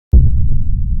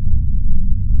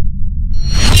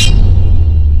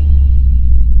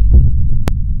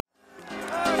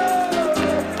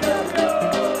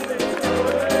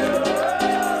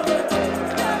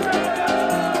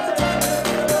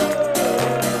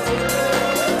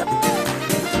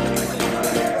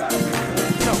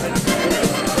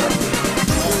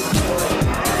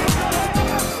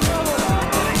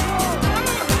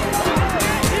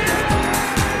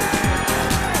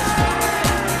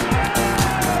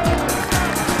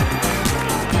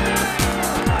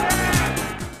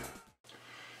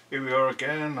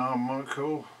again. I'm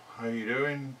Michael. How you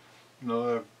doing?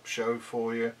 Another show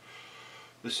for you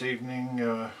this evening,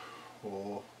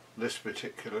 or this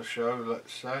particular show,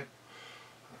 let's say.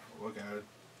 We're going to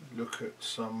look at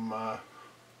some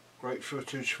great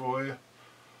footage for you,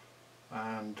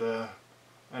 and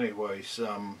anyways,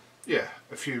 yeah,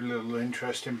 a few little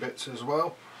interesting bits as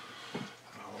well.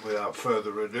 Without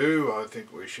further ado, I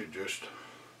think we should just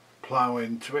plough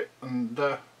into it and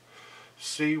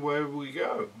see where we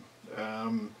go.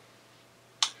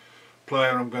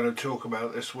 Player I'm going to talk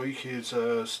about this week is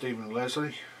Stephen Leslie.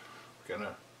 I'm going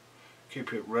to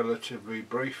keep it relatively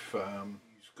brief.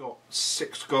 He's got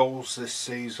 6 goals this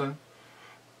season,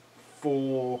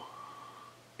 4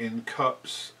 in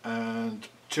cups and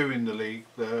 2 in the league.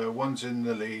 The ones in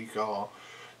the league are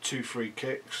 2 free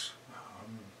kicks.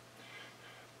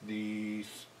 He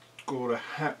scored a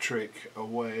hat-trick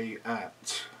away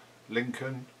at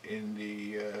Lincoln in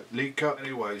the League Cup.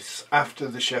 Anyways, after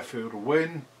the Sheffield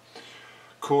win,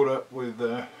 caught up with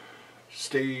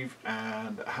Steve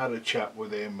and had a chat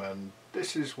with him, and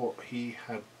this is what he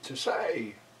had to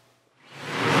say.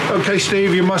 Okay,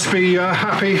 Steve, you must be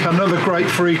happy. Another great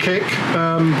free kick.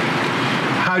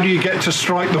 How do you get to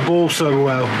strike the ball so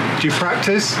well? Do you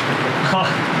practice?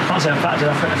 I can't say I practice.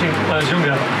 I think when I was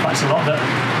younger I practiced a lot, but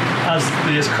as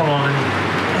the years come on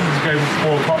and go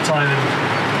more part-time and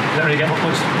don't really get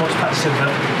much practicing, but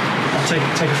I'll take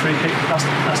a free kick. That's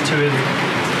 2 in.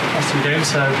 That's 2 games,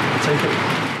 so I'll take it.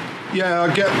 Yeah,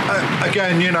 I get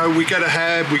again, you know, we get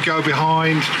ahead, we go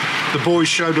behind. The boys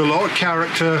showed a lot of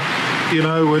character, you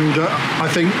know, and I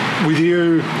think with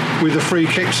you, with the free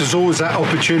kicks, there's always that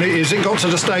opportunity. Has it got to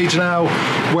the stage now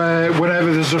where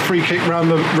whenever there's a free kick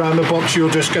round the box, you're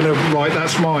just going to, right,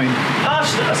 that's mine?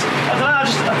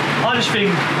 I just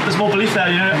think there's more belief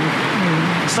there, you know.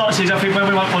 Start of the season, I think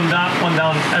when we went one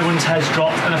down, everyone's heads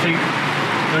dropped, and I think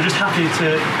we were just happy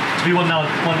to be 1-0 down.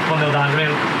 I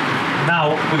mean,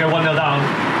 now we go 1-0 down,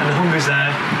 and the hunger's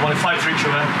there. We want to fight for each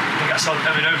other,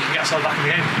 and we know we can get ourselves back in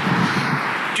the game.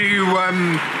 Do you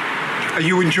are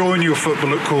you enjoying your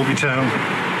football at Corby Town?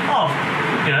 Oh,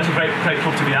 you know, it's a great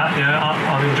club to be at. You know,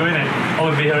 I'm enjoying it. I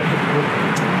wouldn't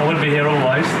be here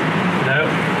otherwise. You know,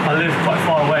 I live quite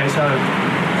far away, so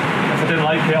if I didn't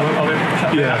like it, I would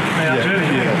yeah.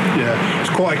 It's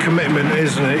quite a commitment,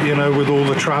 isn't it? You know, with all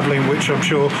the travelling, which I'm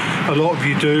sure a lot of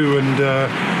you do, and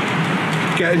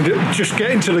getting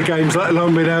to the games, let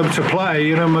alone being able to play,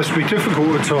 you know, must be difficult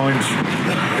at times.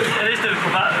 It is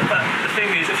difficult, but the thing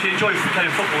is, if you enjoy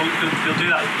playing football, you'll do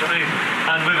that. Do you know what I mean?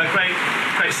 And with a great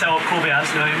setup Corby has,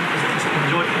 you know,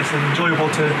 it's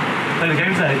enjoyable to play the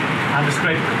games there, and it's a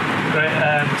great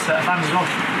set of fans as well.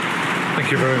 Thank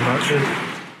you very much.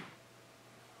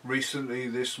 Recently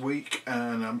this week,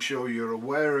 and I'm sure you're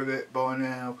aware of it by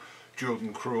now,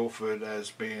 Jordan Crawford has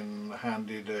been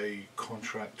handed a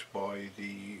contract by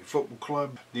the football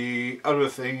club. The other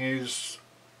thing is,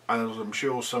 as I'm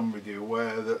sure some of you are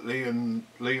aware, that Leon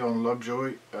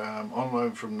Lovejoy, on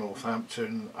loan from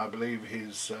Northampton, I believe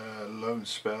his loan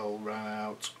spell ran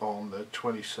out on the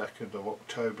 22nd of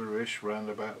October-ish, round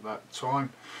about that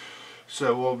time.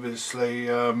 So obviously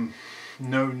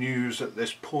no news at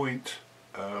this point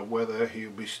whether he'll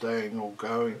be staying or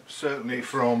going. Certainly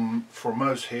from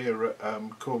us here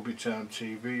at Corby Town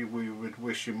TV, we would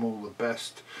wish him all the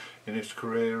best in his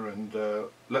career, and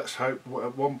let's hope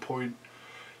at one point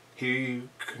he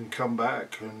can come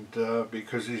back, and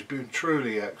because he's been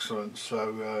truly excellent.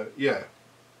 So yeah,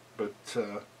 but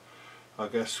I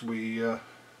guess we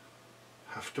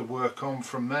have to work on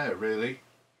from there, really.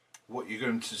 What you're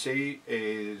going to see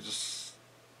is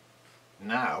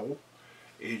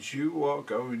you are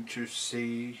going to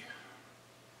see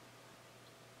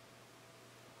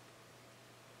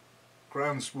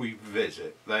grounds we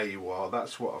visit. There you are,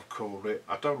 that's what I've called it.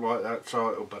 I don't like that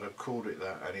title, but I've called it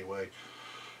that anyway.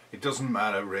 It doesn't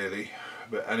matter really,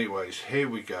 but anyways, here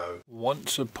we go.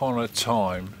 Once upon a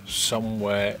time,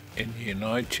 somewhere in the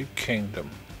United Kingdom,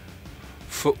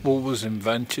 football was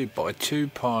invented by 2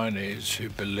 pioneers who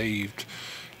believed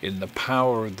in the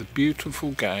power of the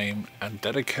beautiful game and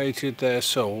dedicated their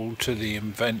soul to the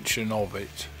invention of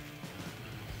it.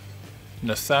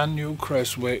 Nathaniel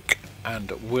Creswick and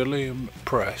William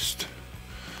Prest.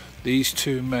 These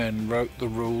 2 men wrote the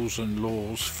rules and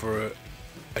laws for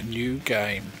a new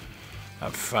game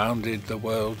and founded the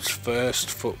world's first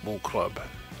football club,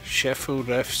 Sheffield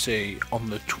FC,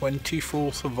 on the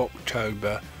 24th of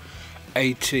October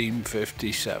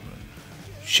 1857.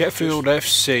 Sheffield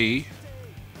FC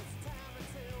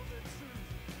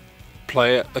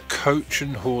play at the Coach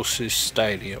and Horses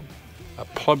Stadium, a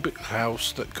public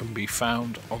house that can be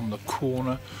found on the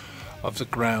corner of the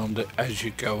ground as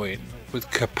you go in,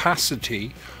 with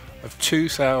capacity of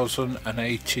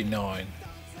 2,089.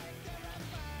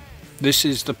 This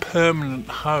is the permanent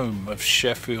home of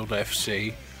Sheffield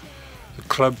FC. The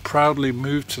club proudly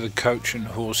moved to the Coach and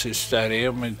Horses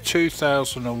Stadium in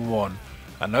 2001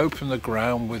 and opened the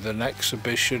ground with an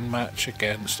exhibition match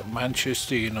against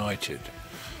Manchester United,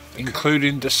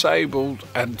 including disabled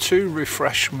and 2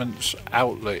 refreshments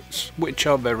outlets, which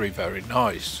are very, very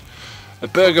nice. The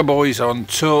Burger Boys on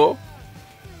tour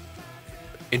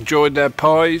enjoyed their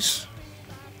pies,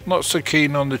 not so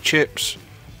keen on the chips.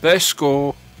 Their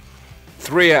score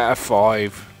 3 out of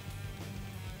 5.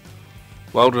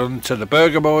 Well done to the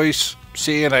Burger Boys.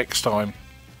 See you next time.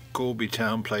 Corby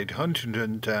Town played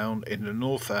Huntingdon Town in the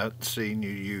North Out Senior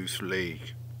Youth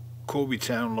League. Corby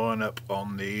Town lineup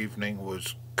on the evening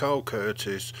was Carl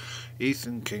Curtis,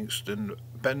 Ethan Kingston,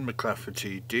 Ben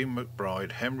McClafferty, Dean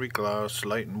McBride, Henry Glass,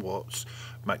 Leighton Watts,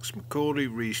 Max McCauley,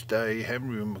 Rhys Day,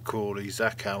 Henry McCauley,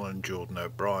 Zach Allen, Jordan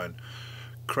O'Brien,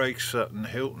 Craig Sutton,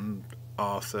 Hilton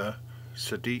Arthur,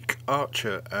 Sadiq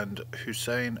Archer and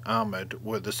Hussein Ahmed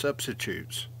were the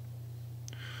substitutes.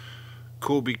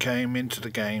 Corby came into the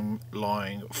game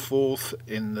lying 4th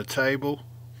in the table,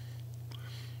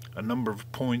 a number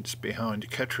of points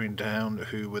behind Kettering Town,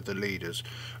 who were the leaders,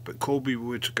 but Corby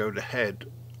would go to head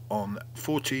on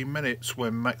 14 minutes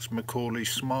when Max McCauley's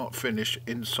smart finish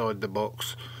inside the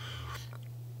box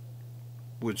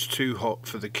was too hot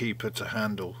for the keeper to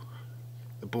handle.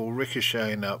 The ball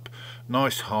ricocheting up,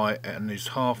 nice height, and his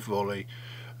half volley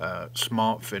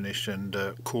smart finish, and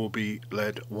Corby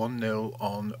led 1-0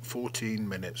 on 14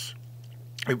 minutes.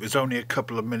 It was only a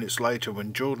couple of minutes later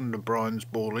when Jordan O'Brien's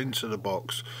ball into the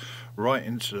box, right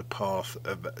into the path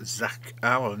of Zach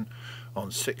Allen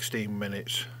on 16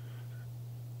 minutes.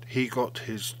 He got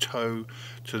his toe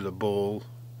to the ball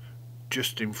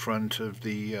just in front of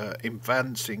the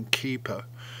advancing keeper,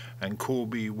 and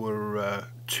Corby were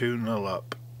 2-0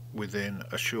 up within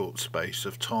a short space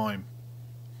of time.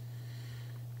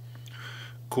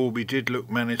 Corby did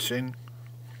look menacing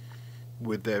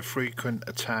with their frequent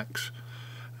attacks,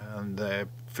 and their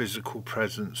physical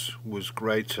presence was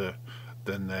greater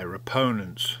than their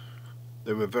opponents.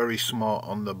 They were very smart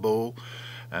on the ball,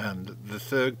 and the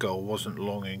third goal wasn't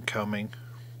long in coming.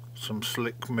 Some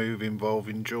slick move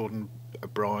involving Jordan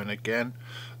O'Brien again.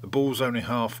 The ball's only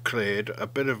half cleared, a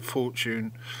bit of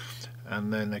fortune,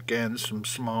 and then again some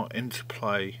smart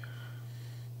interplay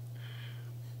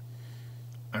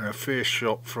and a fierce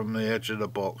shot from the edge of the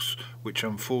box, which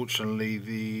unfortunately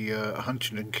the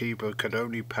Huntingdon keeper could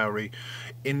only parry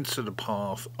into the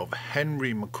path of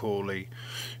Henry McCauley,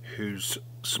 whose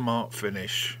smart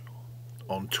finish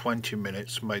on 20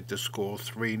 minutes made the score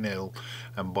 3-0,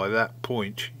 and by that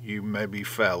point you maybe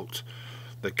felt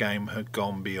the game had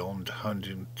gone beyond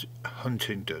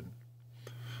Huntingdon.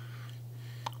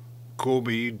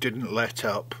 Corby didn't let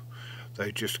up,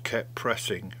 they just kept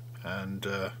pressing, and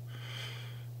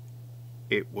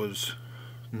it was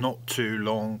not too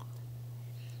long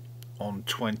on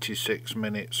 26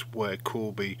 minutes where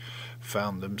Corby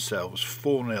found themselves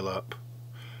 4-0 up.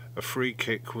 A free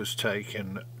kick was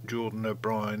taken, Jordan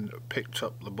O'Brien picked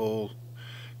up the ball,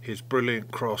 his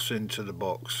brilliant cross into the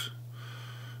box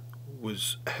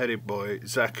was headed by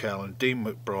Zach Allen. Dean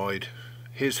McBride,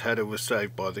 his header was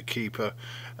saved by the keeper,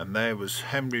 and there was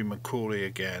Henry McCauley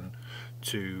again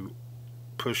to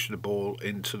push the ball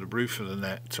into the roof of the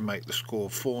net to make the score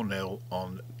 4-0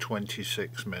 on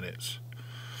 26 minutes.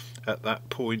 At that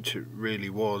point it really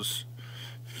was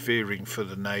fearing for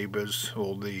the neighbours,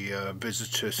 or the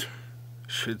visitors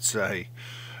should say,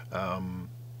 on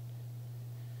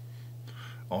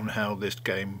how this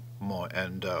game might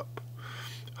end up.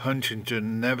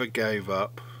 Huntingdon never gave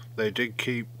up. They did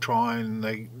keep trying,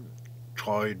 they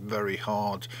tried very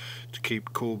hard to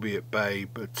keep Corby at bay,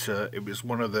 but it was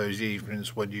one of those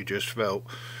evenings when you just felt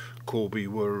Corby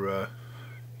were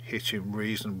hitting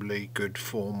reasonably good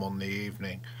form on the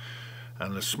evening,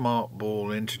 and a smart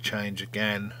ball interchange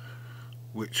again,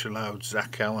 which allowed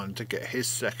Zach Allen to get his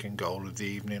second goal of the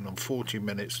evening on 40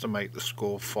 minutes to make the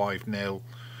score 5-0,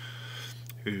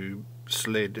 who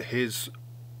slid his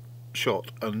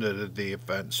shot under the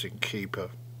advancing keeper.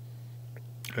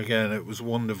 Again, it was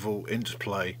wonderful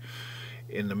interplay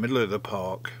in the middle of the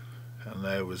park, and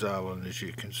there was Allen, as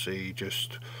you can see,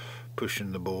 just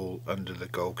pushing the ball under the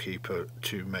goalkeeper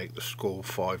to make the score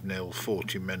 5-0,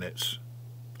 40 minutes.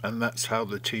 And that's how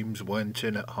the teams went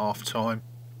in at half time,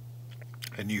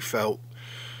 and you felt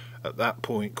at that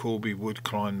point Corby would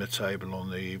climb the table on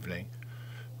the evening.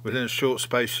 Within a short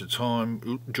space of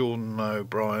time, Jordan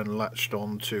O'Brien latched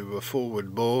on to a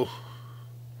forward ball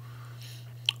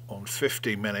on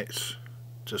 50 minutes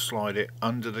to slide it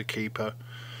under the keeper.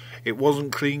 It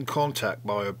wasn't clean contact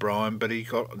by O'Brien, but he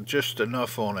got just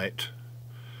enough on it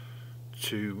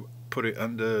to put it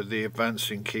under the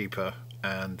advancing keeper,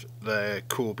 and there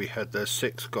Corby had their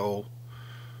 6th goal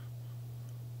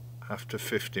after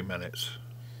 50 minutes.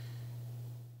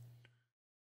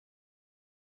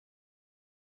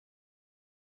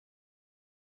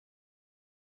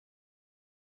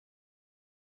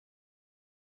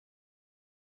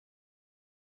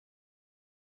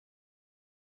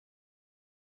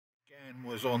 Again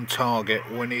was on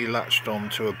target when he latched on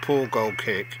to a poor goal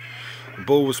kick. The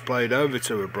ball was played over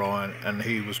to O'Brien, and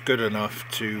he was good enough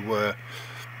to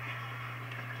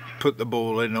put the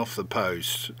ball in off the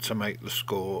post to make the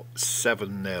score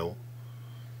 7-0.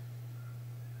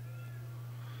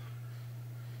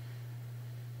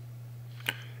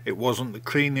 It wasn't the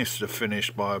cleanest of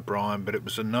finish by O'Brien, but it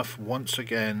was enough once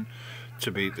again to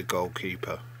beat the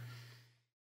goalkeeper.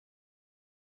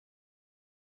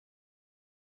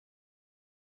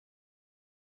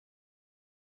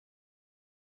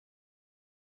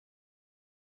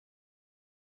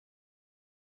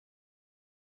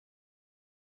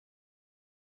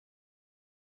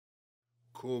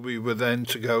 Corby were then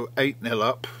to go 8-0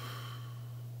 up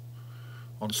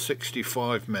on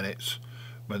 65 minutes.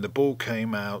 When the ball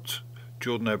came out,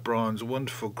 Jordan O'Brien's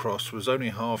wonderful cross was only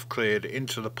half cleared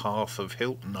into the path of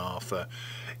Hilton Arthur,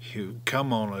 who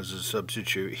come on as a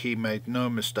substitute. He made no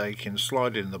mistake in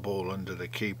sliding the ball under the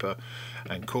keeper,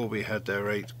 and Corby had their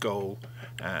 8th goal,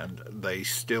 and they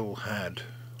still had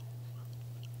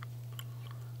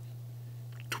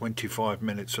 25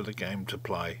 minutes of the game to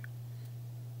play.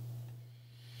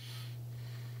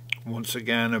 Once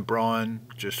again, O'Brien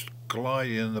just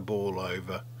gliding the ball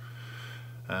over,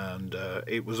 and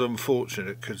it was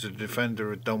unfortunate because the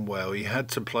defender had done well. He had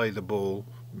to play the ball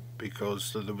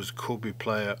because there was a Corby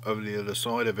player over the other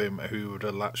side of him who would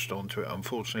have latched onto it.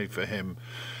 Unfortunately for him,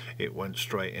 it went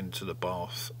straight into the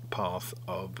path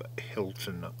of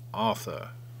Hilton Arthur.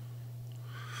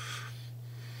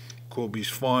 Corby's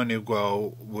final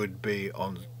goal would be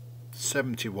on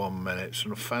 71 minutes,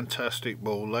 and a fantastic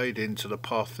ball laid into the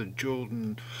path of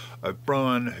Jordan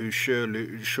O'Brien, who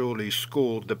surely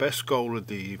scored the best goal of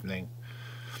the evening.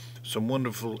 Some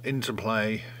wonderful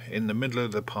interplay in the middle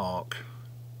of the park,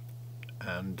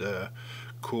 and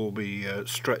Corby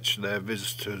stretched their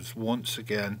visitors once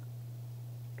again,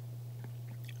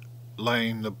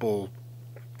 laying the ball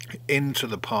into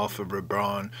the path of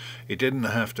O'Brien. He didn't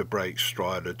have to break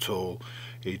stride at all.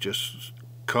 He just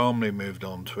calmly moved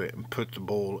on to it and put the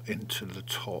ball into the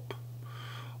top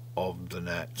of the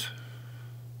net.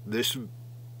 This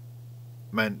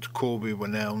meant Corby were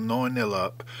now 9-0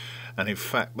 up, and in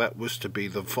fact that was to be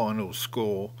the final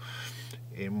score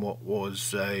in what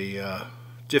was a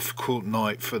difficult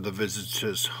night for the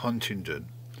visitors, Huntingdon.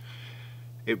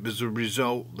 It was a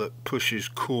result that pushes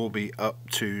Corby up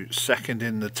to 2nd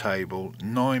in the table,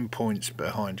 9 points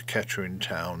behind Kettering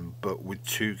Town, but with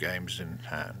 2 games in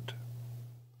hand.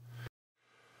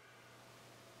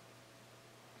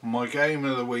 My game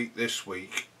of the week this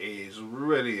week is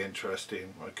really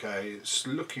interesting. Okay, it's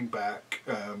looking back.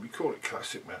 We call it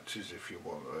classic matches if you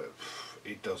want.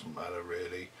 It doesn't matter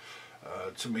really.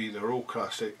 To me, they're all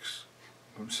classics.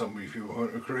 Some of you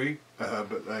won't agree,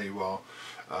 but there you are.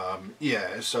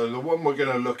 Yeah, so the one we're going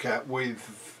to look at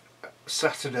with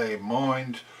Saturday in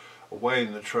mind, away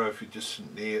in the trophy to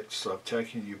St Neots. I've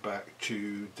taken you back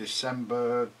to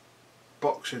December,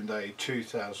 Boxing Day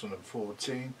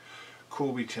 2014.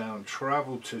 Corby Town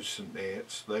travelled to St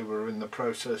Neots. They were in the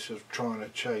process of trying to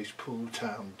chase Poole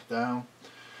Town down.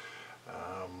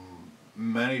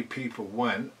 Many people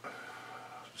went.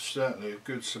 Certainly a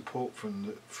good support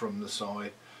from the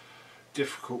side.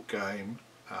 Difficult game.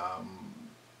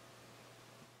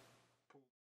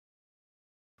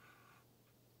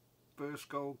 First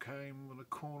goal came when the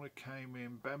corner came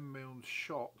in. Ben Milne's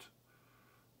shot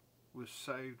was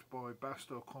saved by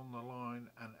Bastock on the line,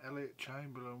 and Elliot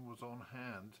Chamberlain was on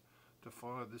hand to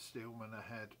fire the steelmen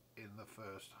ahead in the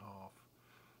first half.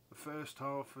 The first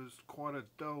half was quite a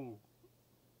dull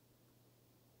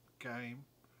game.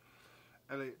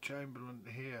 Elliot Chamberlain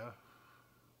here,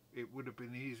 it would have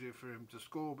been easier for him to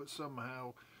score, but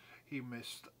somehow he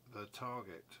missed the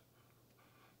target.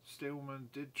 Steelmen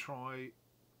did try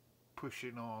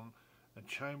pushing on, and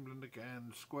Chamberlain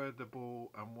again squared the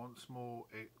ball, and once more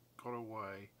it got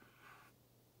away.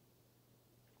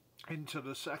 Into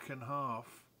the second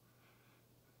half,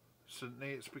 St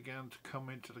Neots began to come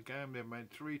into the game. They made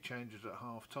 3 changes at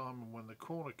half time, and when the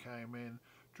corner came in,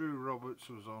 Drew Roberts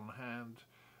was on hand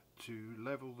to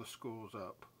level the scores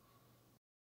up.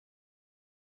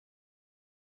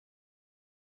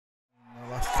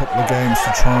 couple of games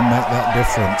to try and make that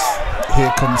difference.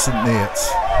 Here comes St Neots.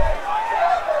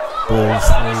 Ball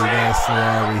through, there's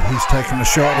Ferrari. He's taken a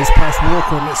shot and it's past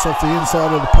Walker and it's off the inside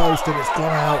of the post and it's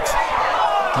gone out.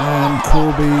 And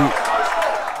Corby,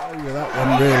 over that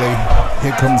one really.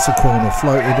 Here comes the corner,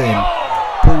 floated in.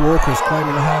 Paul Walker's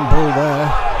claiming a handball there.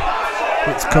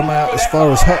 It's come out as far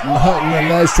as Hutton,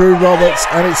 and there's Drew Roberts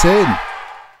and it's in.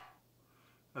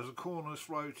 As the corner's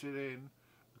floated in,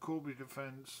 the Corby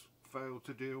defence failed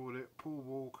to deal with it. Paul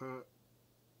Walker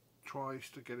tries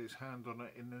to get his hand on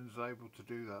it and is able to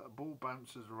do that. The ball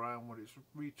bounces around when it's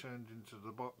returned into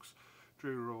the box.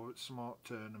 Drew Roberts, smart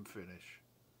turn and finish.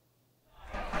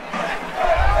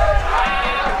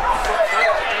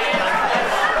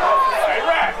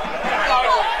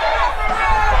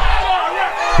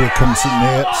 Here comes St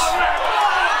Neots.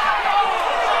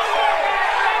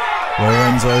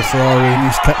 Lorenzo Ferrari, and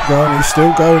he's kept going, he's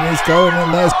still going, he's going,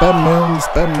 and there's Ben Mills,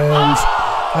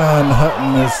 and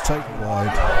Hutton has taken wide.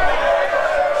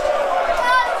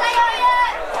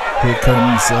 Here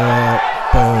comes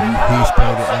Byrne, he's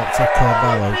played it out to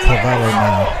Carvalho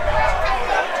now.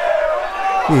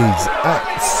 He's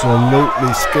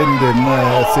absolutely skinned him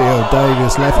there. Theo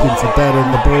Davis left him for dead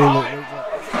on the ball.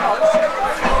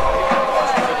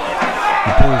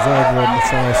 The ball's over on the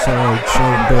far side.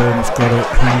 Shane Byrne's got it.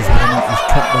 He's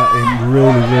kept that in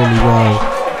really well.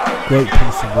 Great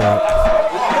piece of work.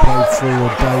 Played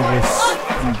forward, Davis,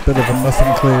 a bit of a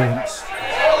nothing clearance.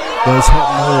 There's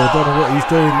Hutton. I don't know what he's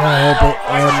doing there, but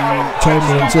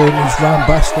Chamberlain's in, he's round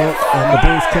Bastock, and the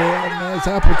ball's caught, and there's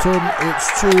Appleton. It's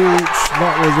huge.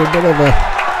 That was a bit of a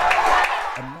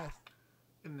mess.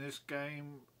 In this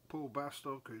game, Paul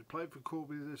Bastock, who played for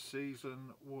Corby this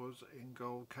season, was in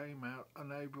goal, came out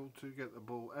unable to get the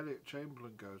ball. Elliot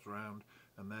Chamberlain goes round,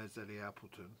 and there's Eddie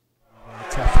Appleton.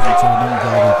 Tapping into an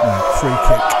unguarded net. Free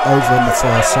kick over on the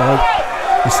far side.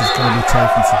 This is going to be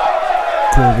taken for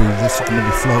Corby. This is going to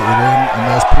be floated in, and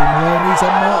there's Paul Malone. He's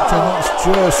unmarked, and it's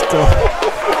just got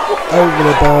over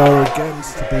the bar again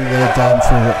to be their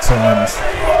downfall at times.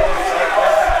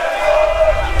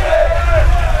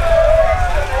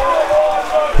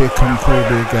 Here come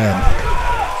Corby again.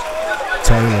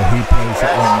 Taylor, he plays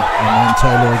it on, and then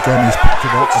Taylor again, he's picked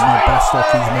it up, and now Bastock,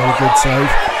 he's made a good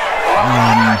save.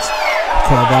 And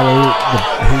Carvalho,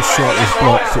 his shot is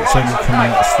blocked, it's only come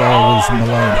out as far as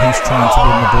Malone. He's trying to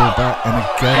win the ball back, and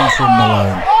again from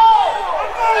Malone.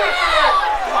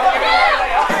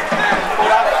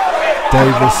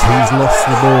 Davis, he's lost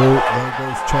the ball. There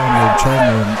goes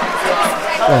Chamberlain.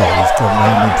 Oh, he's gone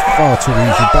round it far too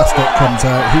easy. Bastock comes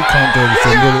out, he can't do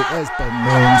anything with it. There's Ben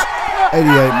Mills. 88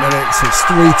 minutes, it's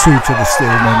 3-2 to the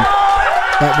Steelmen.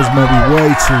 That was maybe way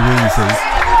too easy.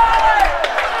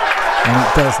 And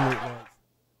it does look like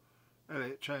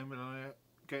Elliot Chamberlain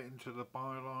getting to the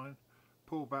byline.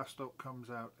 Paul Bastock comes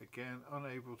out again,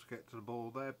 unable to get to the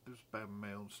ball. There's Ben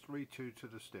Mills, 3-2 to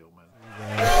the Steelmen.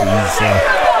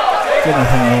 He's going to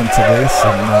hang on to this,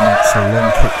 and then it's a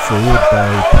long kick forward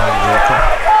by Paul Walker.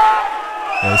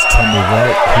 There's Tommy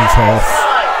White, who's off.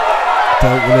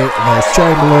 Dealt with it, and there's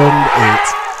Chamberlain.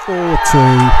 It's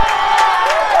 4-2.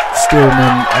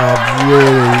 Steelmen have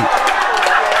really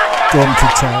gone to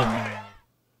town.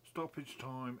 Stoppage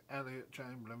time, Elliot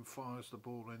Chamberlain fires the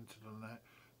ball into the net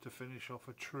to finish off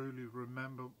a truly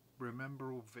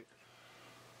rememberable victory.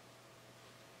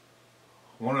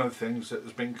 One of the things that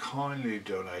has been kindly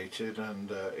donated,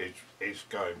 and it's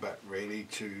going back really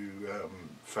to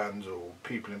fans or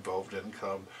people involved in the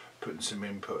club putting some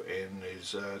input in,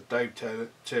 is Dave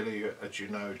Tilley, as you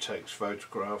know, takes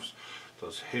photographs,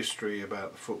 does history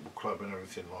about the football club and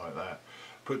everything like that.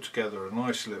 Put together a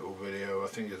nice little video, I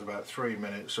think it's about 3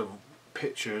 minutes, of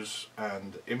pictures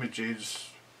and images.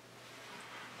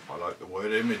 I like the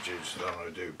word images than I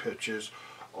do pictures,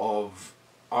 of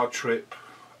our trip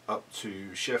up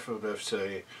to Sheffield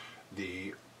FC,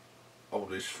 the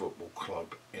oldest football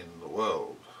club in the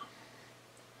world.